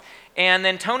And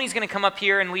then Tony's going to come up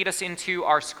here and lead us into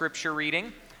our scripture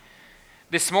reading.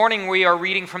 This morning we are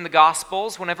reading from the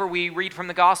Gospels. Whenever we read from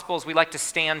the Gospels, we like to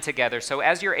stand together. So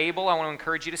as you're able, I want to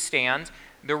encourage you to stand.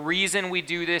 The reason we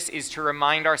do this is to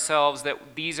remind ourselves that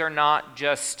these are not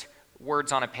just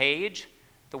words on a page.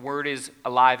 The Word is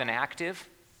alive and active.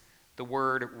 The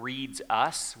Word reads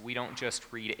us. We don't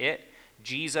just read it.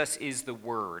 Jesus is the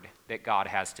Word that God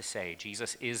has to say.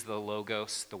 Jesus is the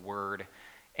Logos, the Word,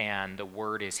 and the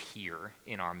Word is here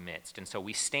in our midst. And so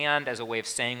we stand as a way of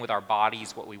saying with our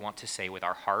bodies what we want to say with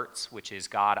our hearts, which is,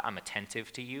 God, I'm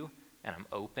attentive to you, and I'm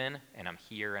open, and I'm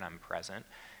here, and I'm present.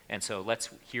 And so let's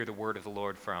hear the word of the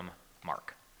Lord from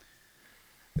Mark.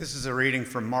 This is a reading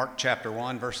from Mark chapter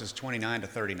 1, verses 29 to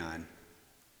 39.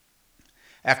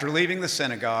 After leaving the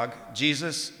synagogue,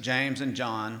 Jesus, James, and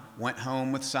John went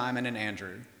home with Simon and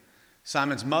Andrew.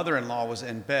 Simon's mother-in-law was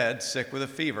in bed, sick with a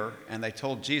fever, and they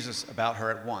told Jesus about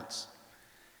her at once.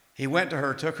 He went to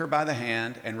her, took her by the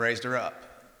hand, and raised her up.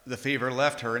 The fever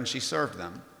left her, and she served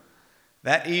them.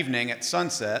 That evening at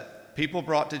sunset, people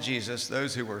brought to Jesus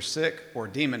those who were sick or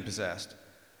demon-possessed.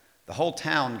 The whole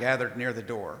town gathered near the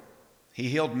door. He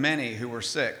healed many who were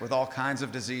sick with all kinds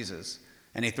of diseases,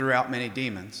 and he threw out many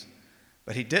demons.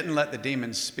 But he didn't let the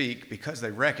demons speak because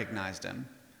they recognized him.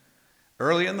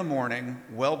 Early in the morning,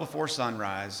 well before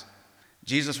sunrise,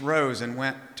 Jesus rose and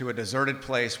went to a deserted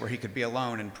place where he could be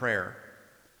alone in prayer.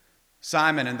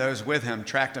 Simon and those with him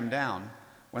tracked him down.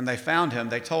 When they found him,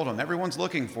 they told him, "Everyone's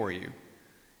looking for you."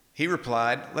 He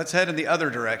replied, "Let's head in the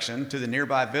other direction to the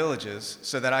nearby villages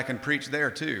so that I can preach there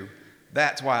too.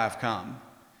 That's why I've come."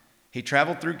 He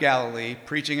traveled through Galilee,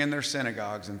 preaching in their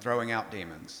synagogues and throwing out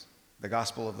demons. The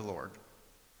gospel of the Lord.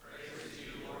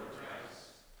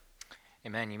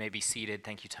 Amen. You may be seated.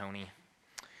 Thank you, Tony.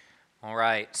 All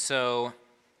right. So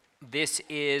this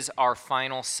is our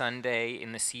final Sunday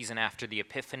in the season after the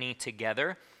Epiphany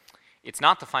together. It's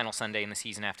not the final Sunday in the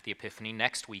season after the Epiphany.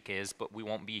 Next week is, but we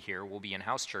won't be here. We'll be in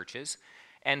house churches.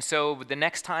 And so the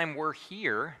next time we're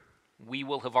here, we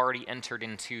will have already entered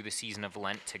into the season of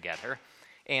Lent together.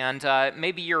 And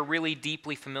maybe you're really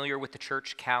deeply familiar with the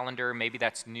church calendar. Maybe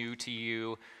that's new to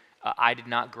you. I did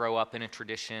not grow up in a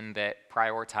tradition that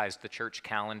prioritized the church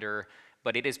calendar,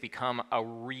 but it has become a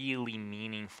really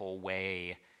meaningful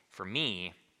way for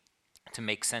me to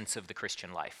make sense of the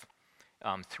Christian life.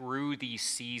 Through these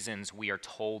seasons, we are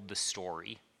told the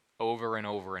story over and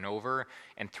over and over,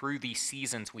 and through these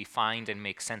seasons, we find and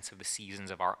make sense of the seasons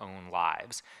of our own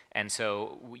lives. And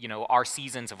so, our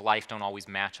seasons of life don't always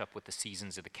match up with the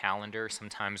seasons of the calendar.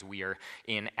 Sometimes we are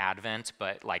in Advent,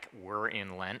 but we're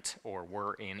in Lent or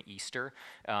we're in Easter,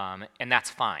 and that's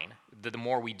fine. The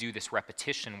more we do this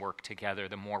repetition work together,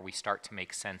 the more we start to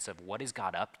make sense of what is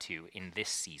God up to in this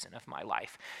season of my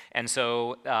life. And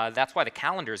so that's why the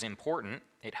calendar is important.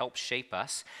 It helps shape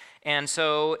us. And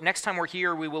so next time we're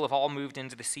here, we will have all moved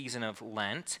into the season of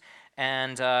Lent.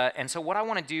 And so what I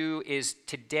want to do is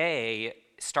today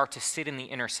start to sit in the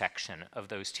intersection of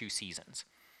those two seasons.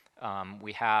 And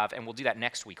we'll do that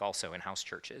next week also in house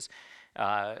churches.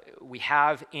 We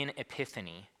have in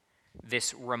Epiphany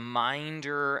this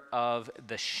reminder of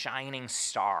the shining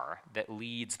star that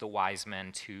leads the wise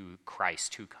men to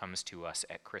Christ who comes to us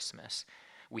at Christmas.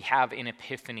 We have in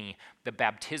Epiphany the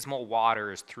baptismal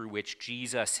waters through which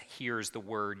Jesus hears the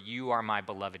word, "You are my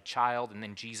beloved child," and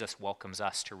then Jesus welcomes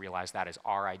us to realize that is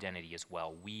our identity as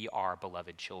well. We are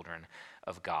beloved children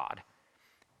of God.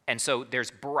 And so there's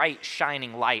bright,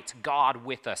 shining lights, God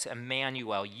with us,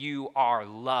 Emmanuel, you are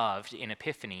loved in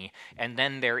Epiphany, and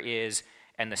then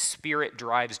and the Spirit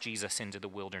drives Jesus into the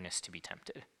wilderness to be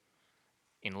tempted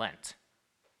in Lent.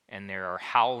 And there are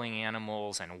howling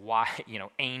animals and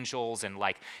angels, and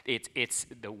it's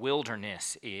the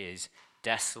wilderness is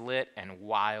desolate and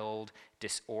wild,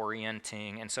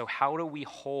 disorienting. And so how do we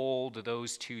hold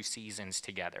those two seasons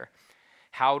together?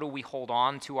 How do we hold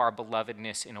on to our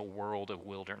belovedness in a world of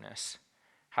wilderness?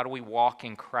 How do we walk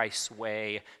in Christ's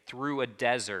way through a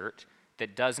desert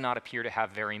that does not appear to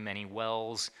have very many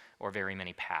wells or very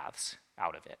many paths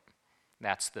out of it?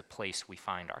 That's the place we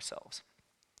find ourselves.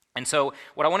 And so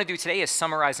what I want to do today is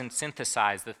summarize and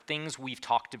synthesize the things we've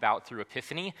talked about through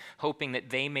Epiphany, hoping that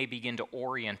they may begin to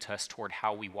orient us toward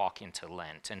how we walk into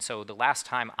Lent. And so the last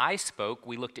time I spoke,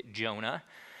 we looked at Jonah.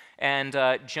 And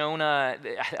Jonah,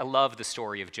 I love the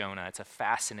story of Jonah. It's a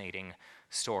fascinating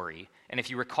story. And if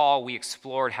you recall, we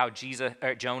explored how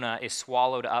Jonah is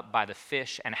swallowed up by the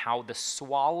fish and how the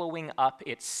swallowing up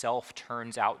itself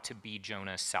turns out to be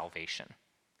Jonah's salvation.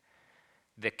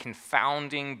 The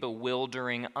confounding,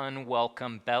 bewildering,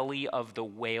 unwelcome belly of the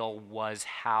whale was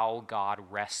how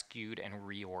God rescued and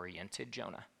reoriented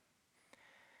Jonah.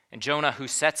 And Jonah, who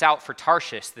sets out for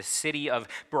Tarshish, the city of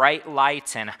bright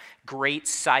lights and great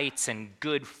sights and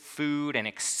good food and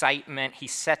excitement, he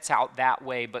sets out that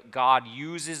way, but God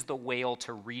uses the whale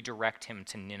to redirect him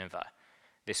to Nineveh,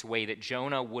 this way that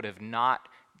Jonah would have not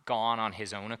gone on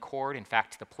his own accord. In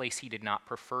fact, the place he did not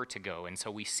prefer to go. And so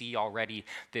we see already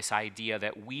this idea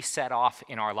that we set off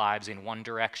in our lives in one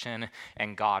direction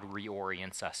and God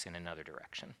reorients us in another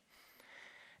direction.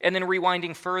 And then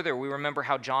rewinding further, we remember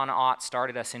how John Ott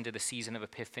started us into the season of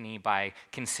Epiphany by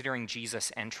considering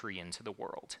Jesus' entry into the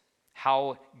world.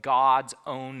 How God's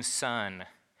own son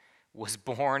was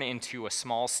born into a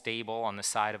small stable on the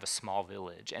side of a small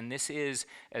village. And this is,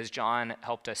 as John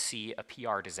helped us see, a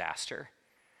PR disaster,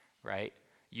 right?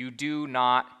 You do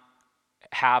not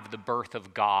have the birth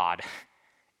of God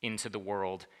into the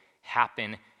world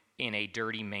happen in a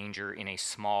dirty manger in a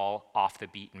small,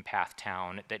 off-the-beaten-path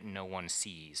town that no one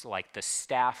sees, like the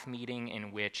staff meeting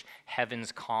in which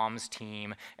Heaven's comms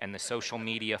team and the social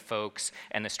media folks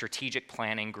and the strategic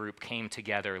planning group came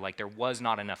together. Like there was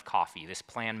not enough coffee. This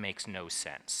plan makes no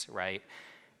sense, right?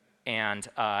 And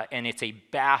it's a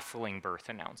baffling birth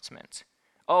announcement.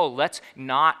 Oh, let's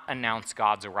not announce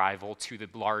God's arrival to the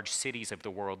large cities of the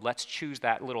world. Let's choose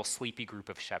that little sleepy group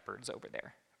of shepherds over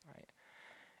there.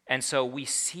 And so we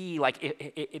see,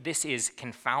 this is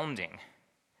confounding.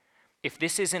 If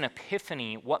this is an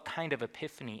epiphany, what kind of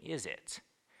epiphany is it?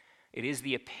 It is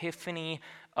the epiphany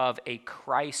of a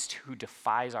Christ who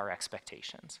defies our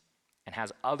expectations and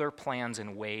has other plans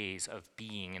and ways of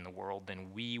being in the world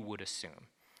than we would assume,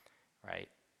 right?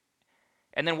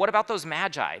 And then what about those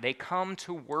magi? They come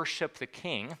to worship the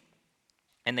king,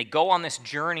 and they go on this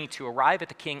journey to arrive at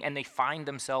the king, and they find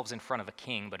themselves in front of a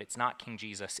king, but it's not King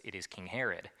Jesus, it is King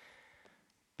Herod.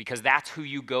 Because that's who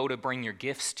you go to bring your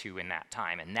gifts to in that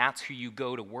time, and that's who you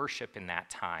go to worship in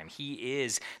that time. He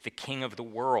is the king of the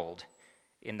world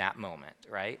in that moment,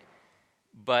 right?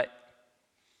 But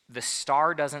the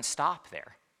star doesn't stop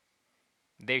there.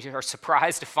 They are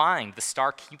surprised to find the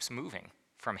star keeps moving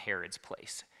from Herod's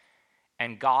place.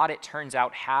 And God, it turns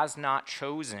out, has not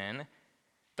chosen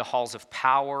the halls of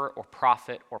power or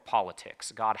profit or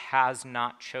politics. God has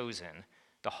not chosen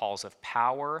the halls of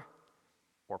power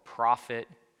or profit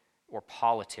or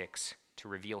politics to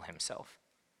reveal himself.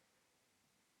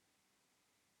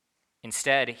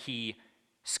 Instead, he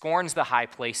scorns the high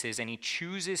places and he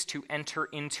chooses to enter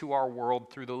into our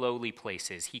world through the lowly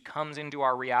places. He comes into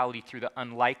our reality through the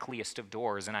unlikeliest of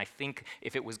doors, and I think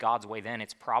if it was God's way then,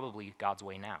 it's probably God's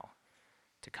way now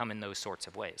to come in those sorts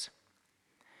of ways.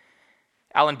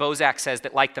 Alan Bozak says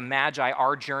that like the Magi,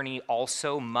 our journey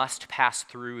also must pass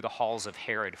through the halls of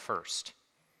Herod first.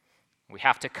 We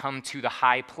have to come to the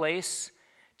high place,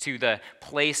 to the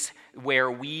place where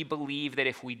we believe that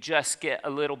if we just get a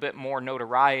little bit more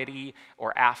notoriety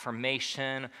or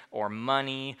affirmation or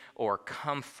money or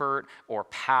comfort or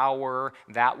power,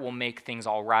 that will make things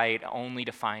all right, only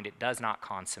to find it does not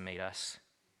consummate us.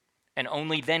 And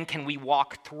only then can we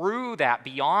walk through that,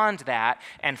 beyond that,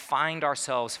 and find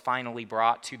ourselves finally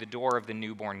brought to the door of the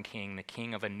newborn king, the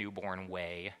king of a newborn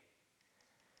way,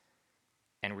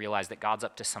 and realize that God's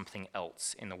up to something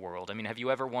else in the world. I mean, have you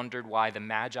ever wondered why the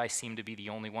Magi seem to be the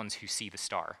only ones who see the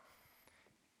star?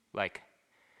 Like,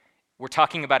 we're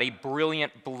talking about a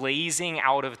brilliant, blazing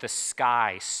out of the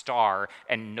sky star,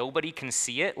 and nobody can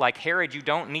see it? Like, Herod, you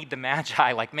don't need the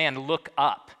Magi. Like, man, look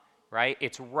up, right?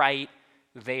 It's right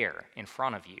there in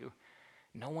front of you.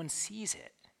 No one sees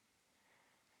it.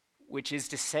 Which is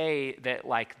to say that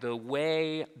like the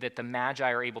way that the Magi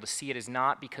are able to see it is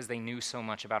not because they knew so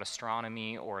much about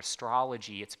astronomy or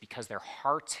astrology, it's because their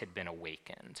hearts had been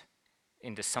awakened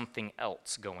into something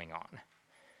else going on.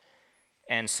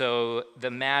 And so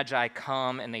the Magi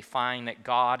come and they find that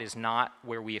God is not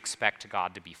where we expect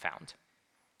God to be found.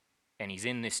 And he's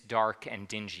in this dark and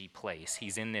dingy place.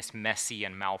 He's in this messy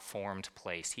and malformed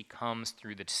place. He comes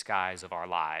through the disguise of our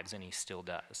lives, and he still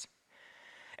does.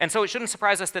 And so it shouldn't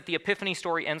surprise us that the Epiphany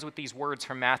story ends with these words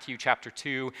from Matthew chapter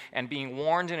 2, and being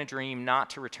warned in a dream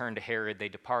not to return to Herod, they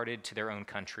departed to their own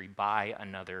country by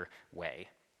another way.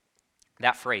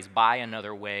 That phrase, by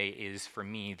another way, is for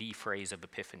me the phrase of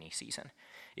Epiphany season.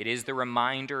 It is the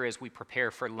reminder as we prepare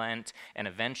for Lent and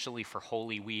eventually for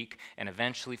Holy Week and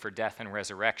eventually for death and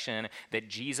resurrection that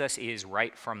Jesus is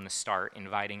right from the start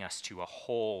inviting us to a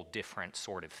whole different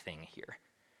sort of thing here.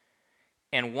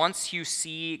 And once you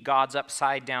see God's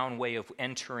upside down way of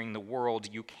entering the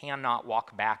world, you cannot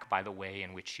walk back by the way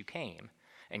in which you came.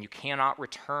 And you cannot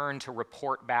return to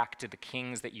report back to the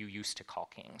kings that you used to call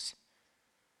kings.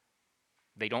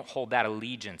 They don't hold that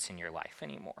allegiance in your life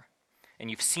anymore. And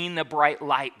you've seen the bright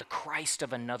light, the Christ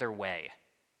of another way.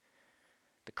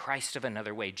 the Christ of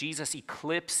another way. Jesus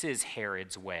eclipses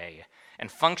Herod's way and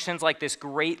functions like this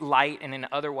great light in an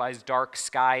otherwise dark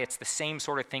sky. It's the same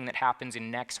sort of thing that happens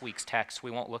in next week's text. We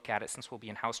won't look at it since we'll be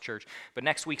in house church. But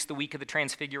next week's the week of the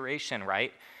Transfiguration,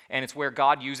 right? And it's where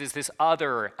God uses this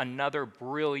another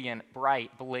brilliant,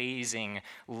 bright, blazing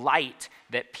light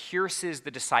that pierces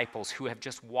the disciples who have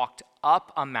just walked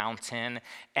up a mountain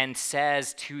and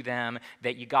says to them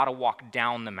that you got to walk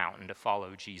down the mountain to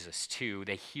follow Jesus too.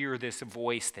 They hear this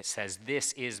voice that says,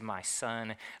 "This is my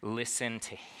son, listen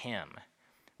to him,"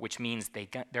 which means they're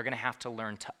going to have to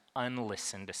learn to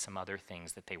unlisten to some other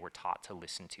things that they were taught to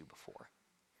listen to before,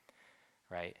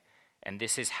 right? And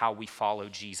this is how we follow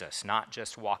Jesus, not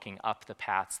just walking up the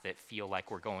paths that feel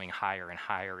like we're going higher and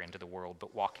higher into the world,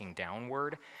 but walking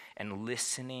downward and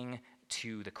listening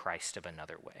to the Christ of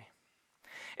another way.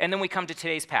 And then we come to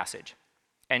today's passage,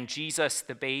 and Jesus,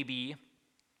 the baby,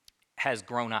 has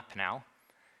grown up now,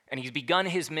 and he's begun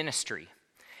his ministry.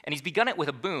 And he's begun it with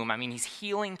a boom. I mean, he's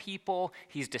healing people,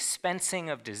 he's dispensing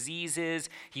of diseases,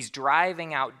 he's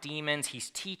driving out demons,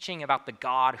 he's teaching about the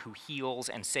God who heals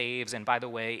and saves. And by the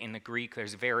way, in the Greek,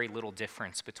 there's very little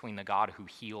difference between the God who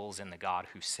heals and the God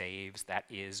who saves. That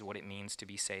is what it means to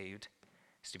be saved,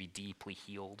 is to be deeply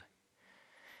healed.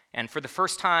 And for the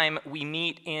first time, we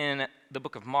meet in the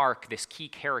book of Mark this key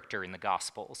character in the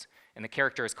Gospels. And the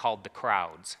character is called the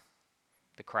crowds.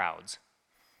 The crowds.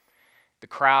 The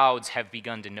crowds have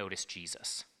begun to notice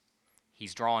Jesus.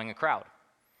 He's drawing a crowd.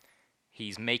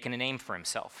 He's making a name for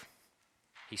himself.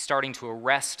 He's starting to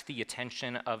arrest the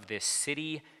attention of this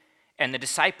city. And the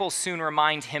disciples soon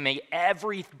remind him, "Hey,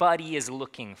 everybody is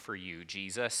looking for you,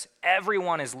 Jesus.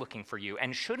 Everyone is looking for you."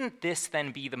 And shouldn't this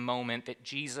then be the moment that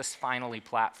Jesus finally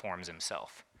platforms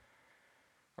himself?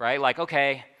 Right? Like,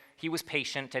 okay, he was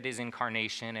patient at his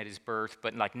incarnation, at his birth,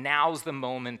 but like now's the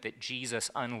moment that Jesus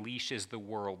unleashes the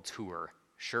world tour,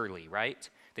 surely, right?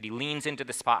 That he leans into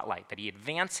the spotlight, that he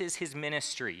advances his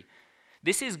ministry.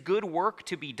 This is good work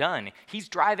to be done. He's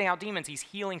driving out demons, he's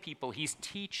healing people, he's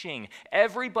teaching.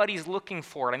 Everybody's looking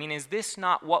for it. I mean, is this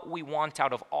not what we want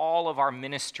out of all of our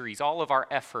ministries, all of our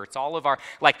efforts, all of our,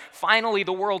 finally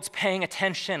the world's paying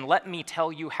attention, let me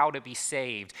tell you how to be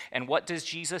saved. And what does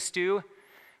Jesus do?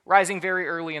 Rising very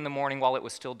early in the morning while it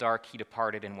was still dark, he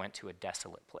departed and went to a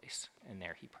desolate place, and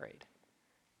there he prayed,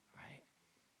 right?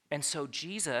 And so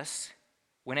Jesus,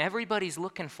 when everybody's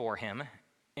looking for him,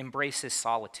 embraces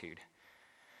solitude,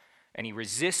 and he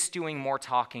resists doing more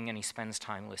talking, and he spends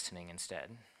time listening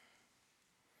instead.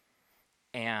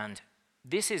 And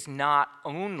this is not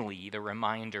only the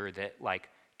reminder that,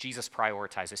 Jesus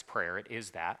prioritizes prayer, it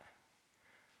is that,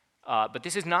 but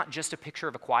this is not just a picture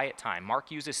of a quiet time. Mark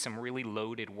uses some really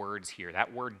loaded words here.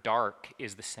 That word dark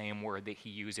is the same word that he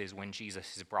uses when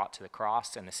Jesus is brought to the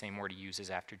cross and the same word he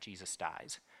uses after Jesus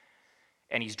dies.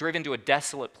 And he's driven to a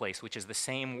desolate place, which is the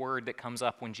same word that comes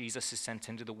up when Jesus is sent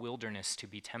into the wilderness to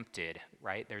be tempted,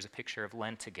 right? There's a picture of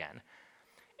Lent again.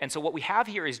 And so what we have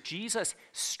here is Jesus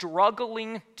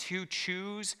struggling to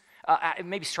choose,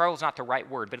 maybe struggle is not the right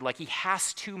word, but he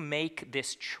has to make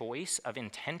this choice of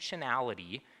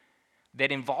intentionality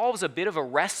that involves a bit of a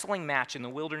wrestling match in the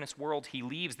wilderness world he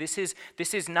leaves. This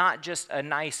is not just a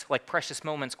nice, precious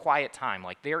moments, quiet time.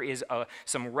 There is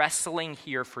some wrestling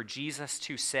here for Jesus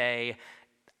to say,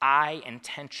 I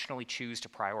intentionally choose to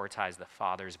prioritize the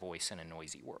Father's voice in a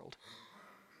noisy world.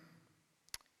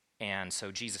 And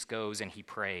so Jesus goes and he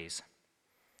prays.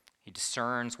 He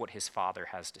discerns what his Father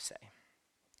has to say.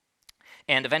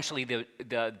 And eventually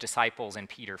the disciples and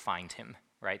Peter find him,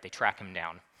 right? They track him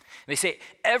down. They say,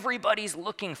 everybody's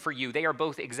looking for you. They are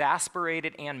both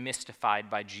exasperated and mystified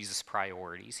by Jesus'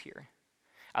 priorities here.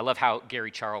 I love how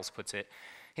Gary Charles puts it.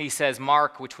 He says,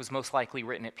 Mark, which was most likely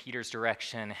written at Peter's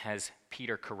direction, has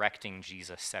Peter correcting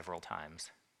Jesus several times.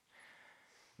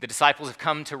 The disciples have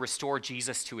come to restore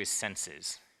Jesus to his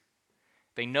senses.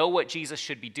 They know what Jesus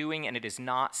should be doing, and it is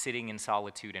not sitting in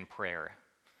solitude and prayer.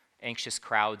 Anxious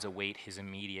crowds await his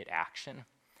immediate action.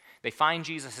 They find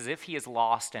Jesus as if he is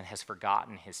lost and has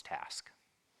forgotten his task.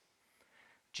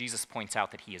 Jesus points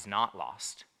out that he is not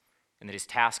lost, and that his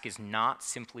task is not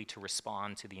simply to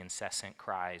respond to the incessant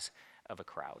cries of a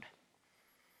crowd.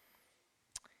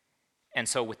 And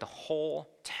so with the whole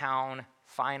town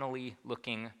finally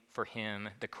looking for him,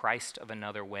 the Christ of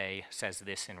another way says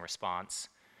this in response: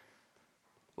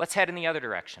 let's head in the other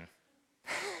direction.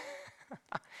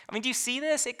 I mean, do you see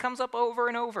this? It comes up over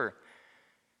and over.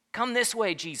 Come this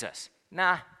way, Jesus.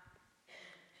 Nah,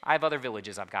 I have other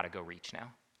villages I've got to go reach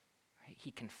now.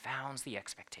 He confounds the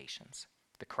expectations.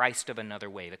 The Christ of another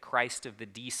way, the Christ of the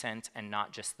descent and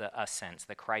not just the ascent,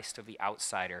 the Christ of the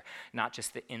outsider, not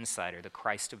just the insider, the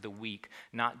Christ of the weak,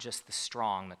 not just the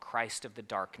strong, the Christ of the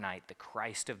dark night, the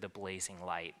Christ of the blazing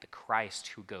light, the Christ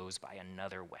who goes by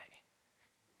another way.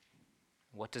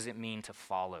 What does it mean to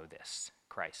follow this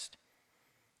Christ?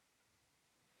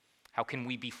 How can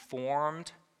we be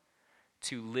formed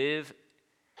to live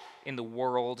in the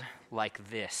world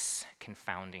like this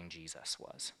confounding Jesus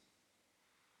was?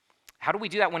 How do we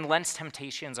do that when Lent's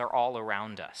temptations are all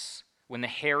around us? When the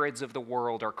Herods of the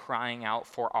world are crying out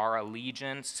for our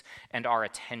allegiance and our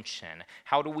attention?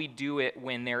 How do we do it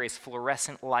when there is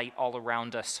fluorescent light all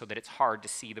around us so that it's hard to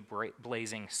see the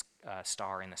blazing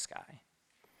star in the sky?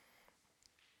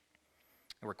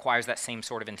 It requires that same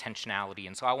sort of intentionality.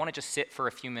 And so I want to just sit for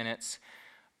a few minutes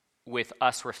with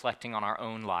us reflecting on our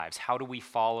own lives. How do we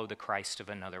follow the Christ of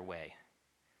another way?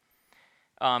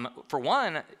 For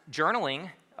one, journaling,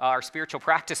 our spiritual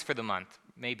practice for the month,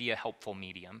 may be a helpful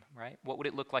medium, right? What would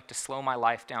it look like to slow my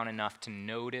life down enough to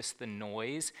notice the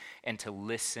noise and to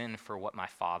listen for what my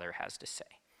Father has to say?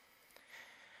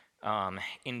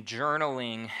 In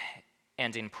journaling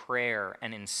and in prayer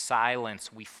and in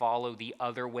silence, we follow the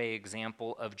other way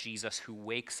example of Jesus, who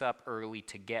wakes up early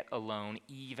to get alone,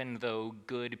 even though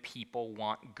good people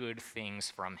want good things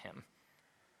from him.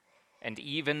 And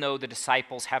even though the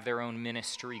disciples have their own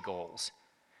ministry goals,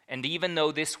 and even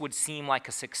though this would seem like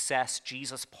a success,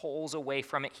 Jesus pulls away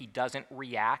from it. He doesn't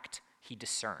react, he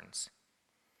discerns.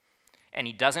 And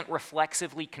he doesn't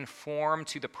reflexively conform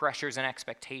to the pressures and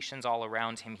expectations all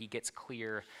around him. He gets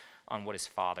clear on what his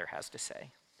Father has to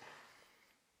say.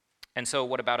 And so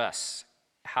what about us?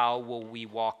 How will we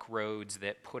walk roads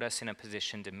that put us in a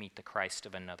position to meet the Christ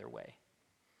of another way?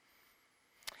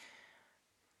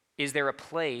 Is there a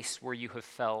place where you have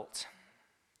felt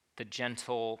the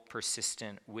gentle,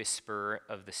 persistent whisper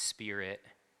of the Spirit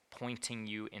pointing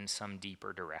you in some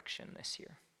deeper direction this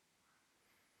year?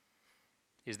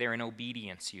 Is there an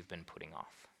obedience you've been putting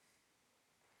off?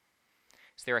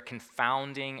 Is there a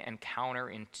confounding and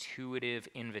counterintuitive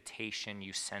invitation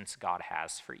you sense God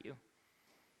has for you?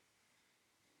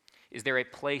 Is there a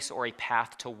place or a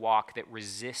path to walk that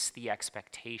resists the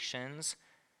expectations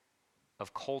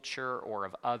of culture or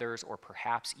of others, or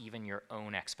perhaps even your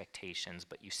own expectations,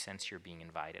 but you sense you're being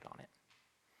invited on it?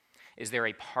 Is there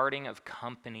a parting of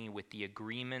company with the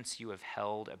agreements you have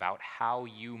held about how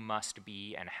you must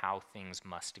be and how things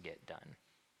must get done?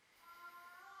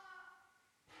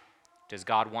 Does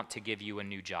God want to give you a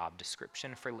new job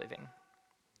description for living?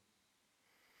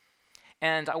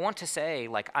 And I want to say,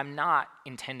 I'm not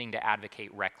intending to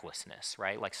advocate recklessness,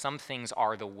 right? Some things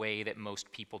are the way that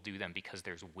most people do them because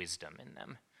there's wisdom in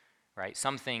them, right?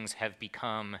 Some things have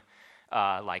become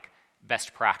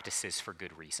best practices for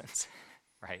good reasons,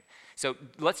 right? So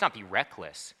let's not be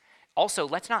reckless. Also,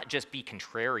 let's not just be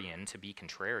contrarian to be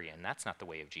contrarian. That's not the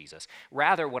way of Jesus.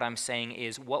 Rather, what I'm saying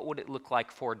is, what would it look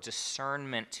like for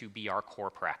discernment to be our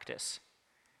core practice?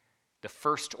 The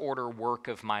first order work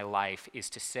of my life is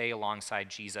to say alongside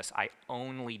Jesus, I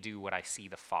only do what I see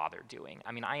the Father doing.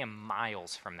 I mean, I am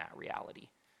miles from that reality.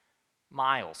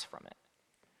 Miles from it.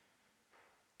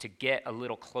 To get a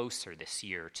little closer this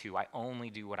year to, I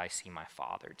only do what I see my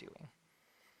Father doing.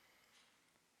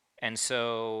 And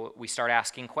so we start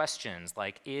asking questions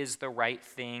like, is the right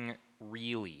thing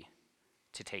really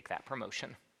to take that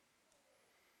promotion?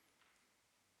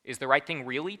 Is the right thing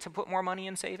really to put more money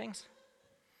in savings?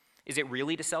 Is it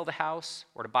really to sell the house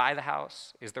or to buy the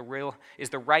house? Is the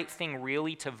right thing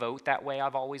really to vote that way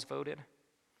I've always voted?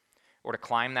 Or to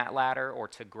climb that ladder or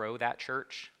to grow that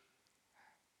church?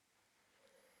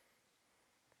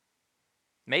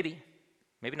 Maybe,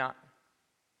 maybe not.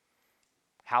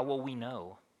 How will we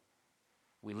know?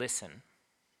 We listen,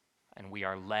 and we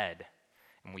are led,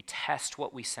 and we test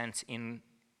what we sense in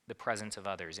the presence of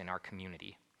others in our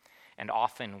community. And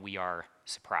often we are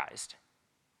surprised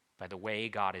by the way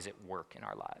God is at work in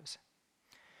our lives.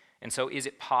 And so is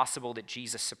it possible that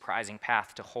Jesus' surprising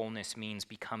path to wholeness means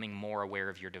becoming more aware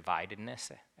of your dividedness,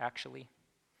 actually?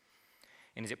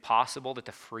 And is it possible that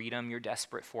the freedom you're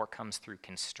desperate for comes through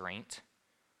constraint?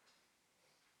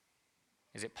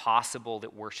 Is it possible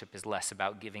that worship is less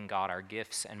about giving God our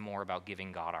gifts and more about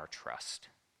giving God our trust?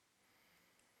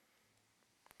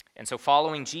 And so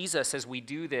following Jesus, as we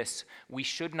do this, we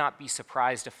should not be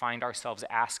surprised to find ourselves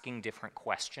asking different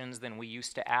questions than we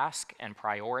used to ask, and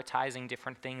prioritizing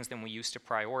different things than we used to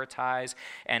prioritize,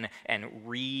 and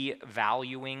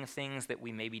revaluing things that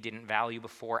we maybe didn't value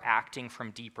before, acting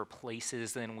from deeper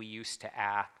places than we used to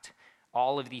act.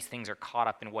 All of these things are caught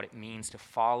up in what it means to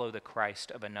follow the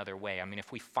Christ of another way. I mean,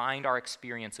 if we find our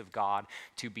experience of God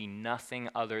to be nothing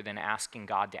other than asking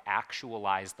God to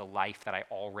actualize the life that I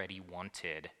already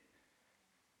wanted,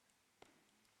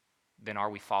 then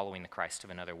are we following the Christ of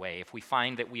another way? If we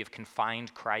find that we have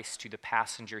confined Christ to the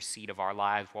passenger seat of our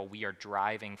lives while we are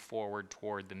driving forward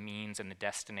toward the means and the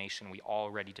destination we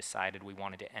already decided we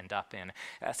wanted to end up in,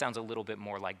 that sounds a little bit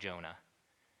more like Jonah,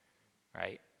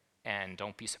 right? And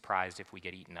don't be surprised if we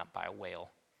get eaten up by a whale,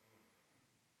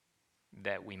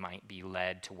 that we might be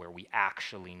led to where we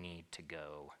actually need to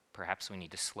go. Perhaps we need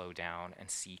to slow down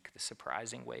and seek the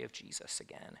surprising way of Jesus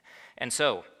again. And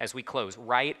so, as we close,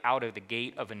 right out of the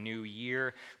gate of a new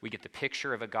year, we get the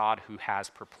picture of a God who has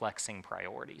perplexing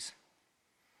priorities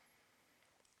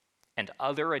and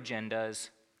other agendas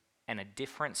and a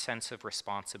different sense of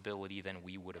responsibility than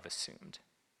we would have assumed.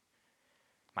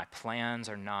 My plans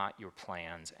are not your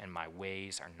plans, and my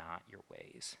ways are not your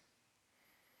ways.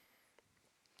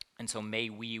 And so may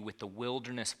we, with the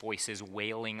wilderness voices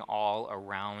wailing all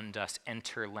around us,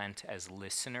 enter Lent as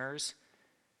listeners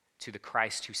to the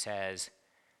Christ who says,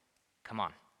 come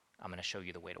on, I'm going to show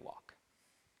you the way to walk.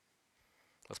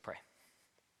 Let's pray.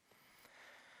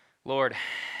 Lord,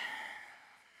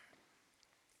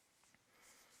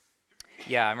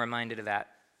 I'm reminded of that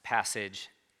passage.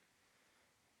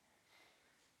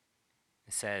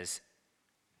 It says,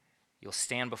 you'll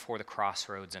stand before the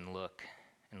crossroads and look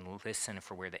and listen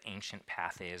for where the ancient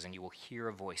path is, and you will hear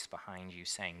a voice behind you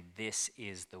saying, this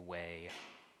is the way,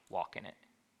 walk in it.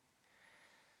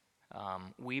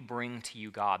 We bring to you,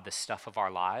 God, the stuff of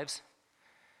our lives,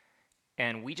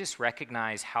 and we just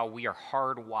recognize how we are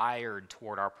hardwired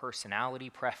toward our personality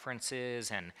preferences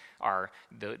and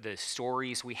the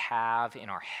stories we have in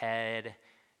our head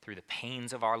through the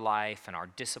pains of our life and our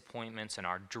disappointments and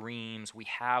our dreams. We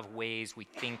have ways we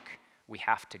think we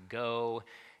have to go,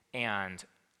 and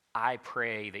I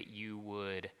pray that you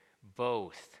would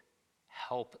both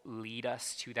help lead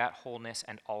us to that wholeness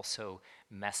and also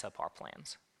mess up our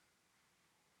plans.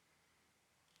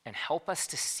 And help us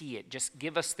to see it. Just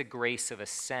give us the grace of a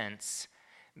sense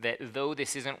that though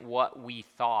this isn't what we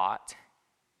thought,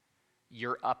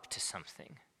 you're up to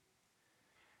something.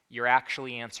 You're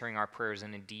actually answering our prayers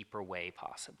in a deeper way,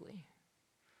 possibly.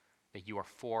 That you are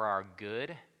for our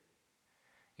good.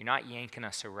 You're not yanking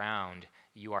us around.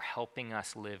 You are helping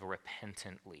us live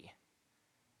repentantly,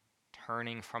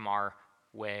 turning from our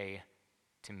way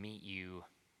to meet you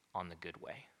on the good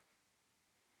way.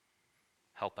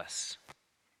 Help us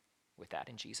with that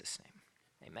in Jesus' name.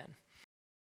 Amen.